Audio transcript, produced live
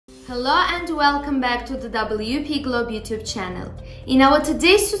Hello and welcome back to the WP Globe YouTube channel. In our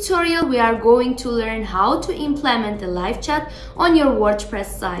today's tutorial, we are going to learn how to implement a live chat on your WordPress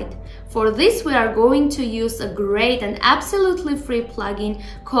site. For this, we are going to use a great and absolutely free plugin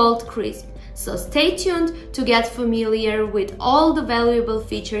called Crisp. So stay tuned to get familiar with all the valuable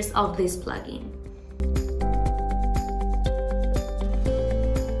features of this plugin.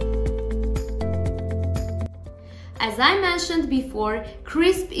 As I mentioned before,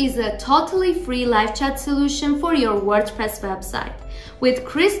 Crisp is a totally free live chat solution for your WordPress website. With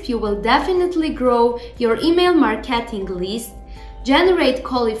Crisp, you will definitely grow your email marketing list, generate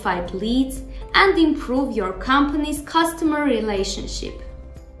qualified leads, and improve your company's customer relationship.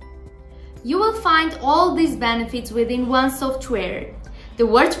 You will find all these benefits within one software. The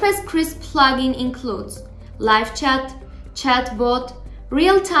WordPress Crisp plugin includes live chat, chatbot,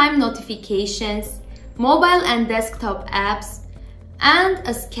 real-time notifications, mobile and desktop apps, and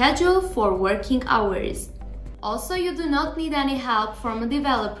a schedule for working hours. Also, you do not need any help from a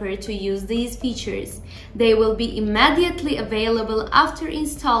developer to use these features. They will be immediately available after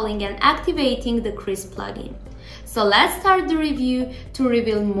installing and activating the Crisp plugin. So let's start the review to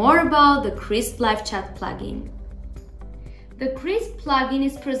reveal more about the Crisp Live Chat plugin. The Crisp plugin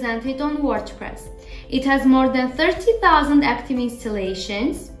is presented on WordPress. It has more than 30,000 active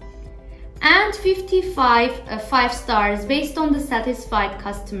installations and 55 5 stars based on the satisfied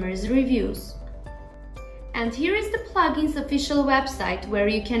customers' reviews. And here is the plugin's official website where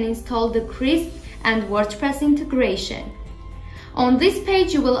you can install the Crisp and WordPress integration. On this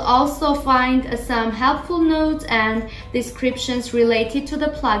page you will also find some helpful notes and descriptions related to the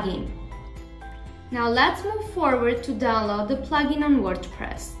plugin. Now let's move forward to download the plugin on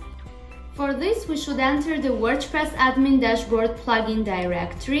WordPress. For this, we should enter the WordPress admin dashboard plugin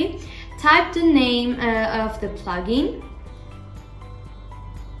directory, type the name of the plugin,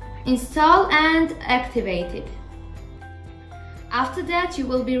 install and activate it. After that, you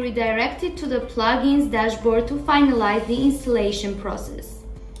will be redirected to the plugin's dashboard to finalize the installation process.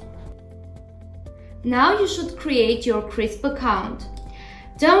 Now you should create your Crisp account.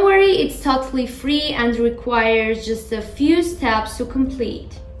 Don't worry, it's totally free and requires just a few steps to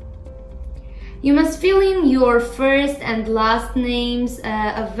complete. You must fill in your first and last names,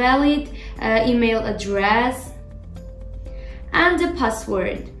 a valid email address, and a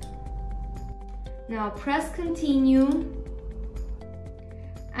password. Now press continue,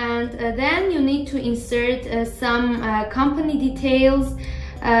 and then you need to insert some company details,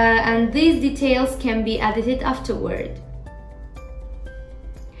 and these details can be edited afterward.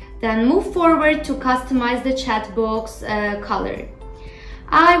 Then move forward to customize the chat box color.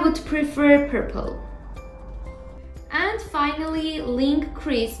 I would prefer purple. And finally, link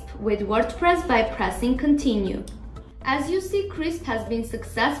Crisp with WordPress by pressing continue. As you see, Crisp has been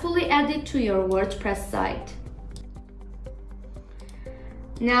successfully added to your WordPress site.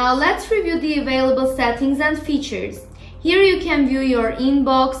 Now let's review the available settings and features. Here you can view your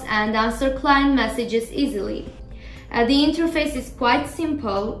inbox and answer client messages easily. The interface is quite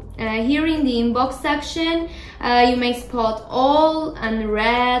simple. Here in the inbox section, you may spot all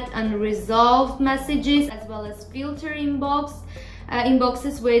unread, unresolved messages, as well as filter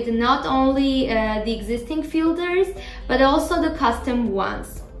inboxes with not only the existing filters, but also the custom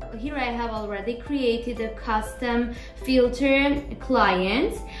ones. Here I have already created a custom filter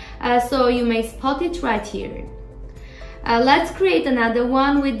client, so you may spot it right here. Let's create another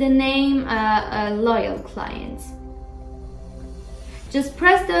one with the name Loyal Client. Just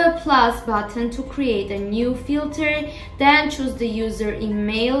press the plus button to create a new filter, then choose the user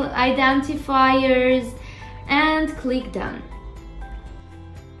email identifiers and click done.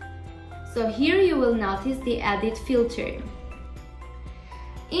 So here you will notice the edit filter.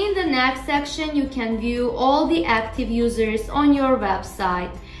 In the next section, you can view all the active users on your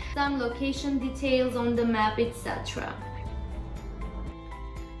website, some location details on the map, etc.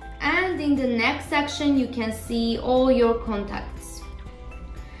 And in the next section, you can see all your contacts.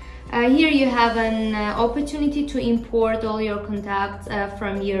 Here you have an opportunity to import all your contacts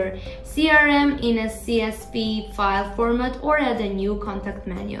from your CRM in a CSV file format or add a new contact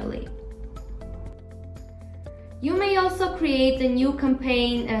manually. You may also create a new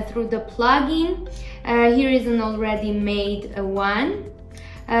campaign through the plugin. Here is an already made one.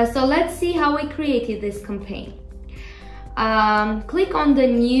 So let's see how we created this campaign. Click on the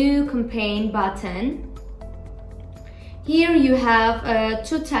new campaign button. Here you have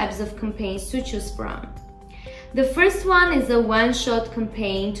two types of campaigns to choose from. The first one is a one-shot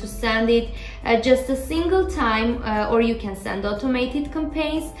campaign to send it just a single time, or you can send automated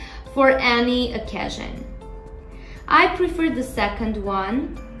campaigns for any occasion. I prefer the second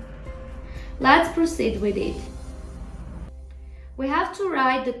one. Let's proceed with it. We have to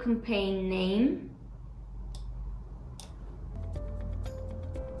write the campaign name,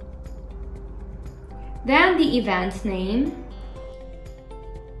 then the event name,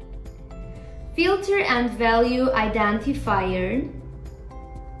 filter and value identifier,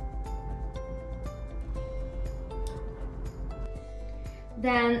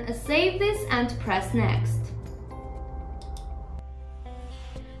 then save this and press next.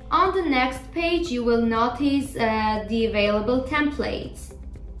 On the next page, you will notice the available templates.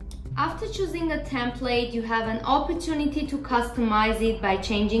 After choosing a template, you have an opportunity to customize it by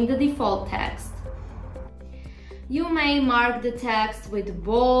changing the default text. You may mark the text with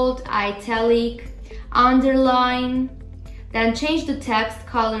bold, italic, underline, then change the text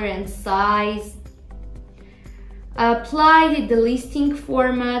color and size, apply the listing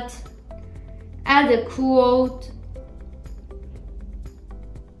format, add a quote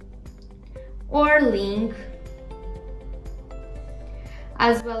or link,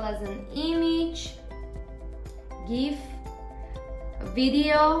 as well as an image, GIF,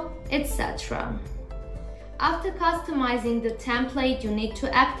 video, etc. After customizing the template, you need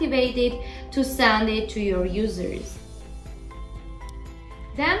to activate it to send it to your users.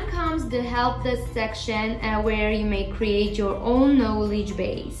 Then comes the help desk section where you may create your own knowledge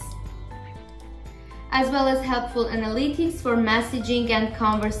base, as well as helpful analytics for messaging and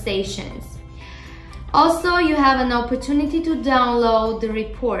conversations. Also, you have an opportunity to download the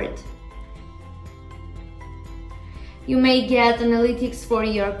report. You may get analytics for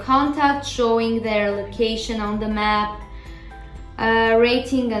your contacts showing their location on the map,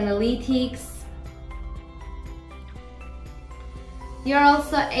 rating analytics. You're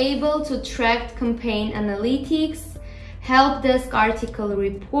also able to track campaign analytics, help desk article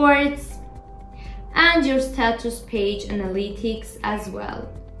reports, and your status page analytics as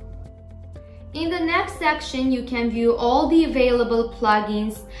well. In the next section, you can view all the available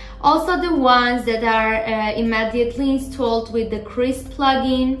plugins, also the ones that are immediately installed with the Crisp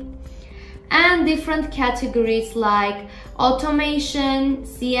plugin, and different categories like automation,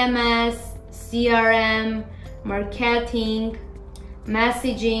 CMS, CRM, marketing,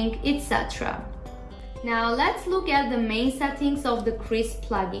 messaging, etc. Now let's look at the main settings of the Crisp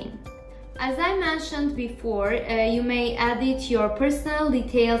plugin. As I mentioned before, you may edit your personal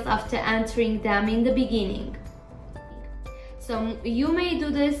details after entering them in the beginning. So you may do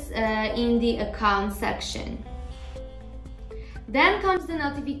this in the account section. Then comes the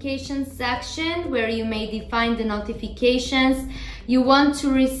notifications section where you may define the notifications you want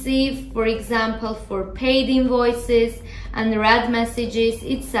to receive, for example, for paid invoices and read messages,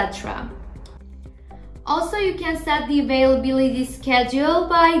 etc. Also, you can set the availability schedule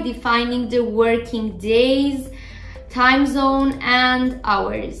by defining the working days, time zone, and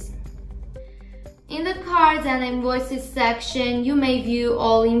hours. In the cards and invoices section, you may view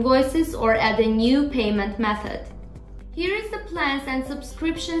all invoices or add a new payment method. Here is the plans and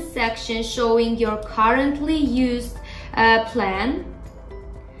subscriptions section showing your currently used plan,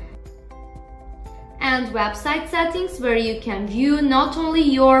 and website settings where you can view not only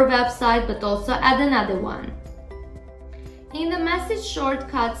your website but also add another one. In the message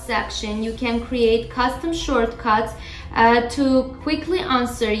shortcuts section, you can create custom shortcuts to quickly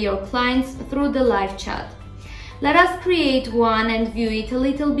answer your clients through the live chat. Let us create one and view it a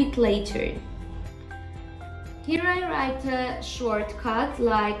little bit later. Here I write a shortcut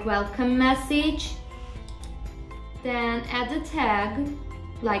like welcome message, then add a tag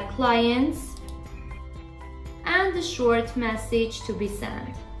like clients, and a short message to be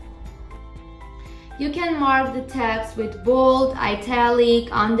sent. You can mark the text with bold, italic,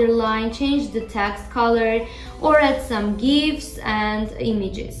 underline, change the text color, or add some GIFs and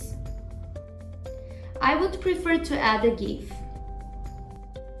images. I would prefer to add a GIF.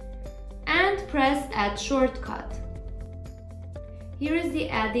 And press Add Shortcut. Here is the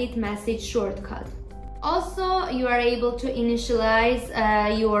Edit Message shortcut. Also, you are able to initialize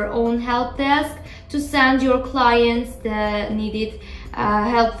your own help desk to send your clients the needed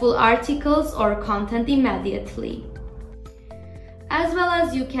helpful articles or content immediately. As well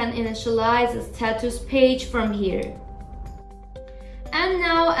as you can initialize a status page from here. And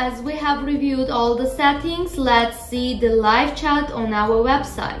now, as we have reviewed all the settings, let's see the live chat on our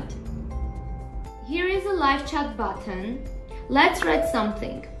website. Here is a live chat button. Let's write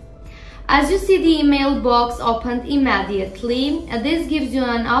something. As you see, the email box opened immediately. This gives you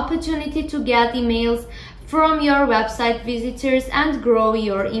an opportunity to get emails from your website visitors and grow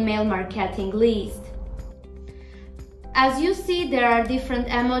your email marketing list. As you see, there are different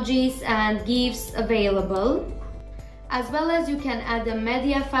emojis and GIFs available, as well as you can add a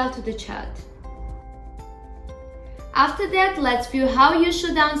media file to the chat. After that, let's view how you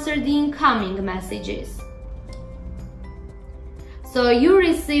should answer the incoming messages. So you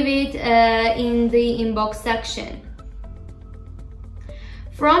receive it in the inbox section.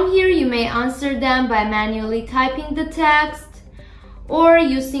 From here, you may answer them by manually typing the text or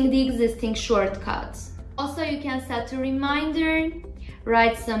using the existing shortcuts. Also, you can set a reminder,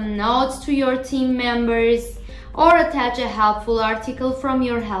 write some notes to your team members, or attach a helpful article from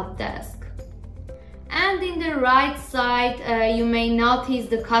your help desk. And in the right side, you may notice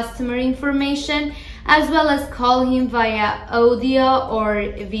the customer information as well as call him via audio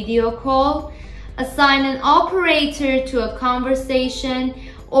or video call, assign an operator to a conversation,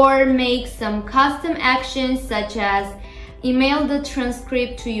 or make some custom actions such as email the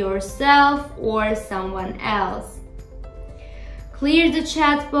transcript to yourself or someone else, clear the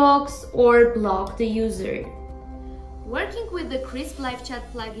chat box, or block the user. Working with the Crisp Live Chat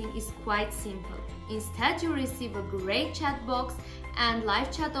plugin is quite simple. Instead, you receive a great chat box and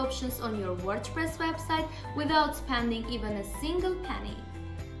live chat options on your WordPress website without spending even a single penny.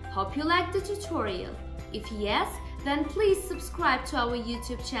 Hope you liked the tutorial. If yes, then please subscribe to our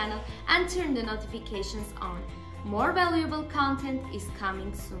YouTube channel and turn the notifications on. More valuable content is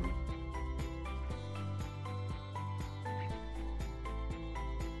coming soon.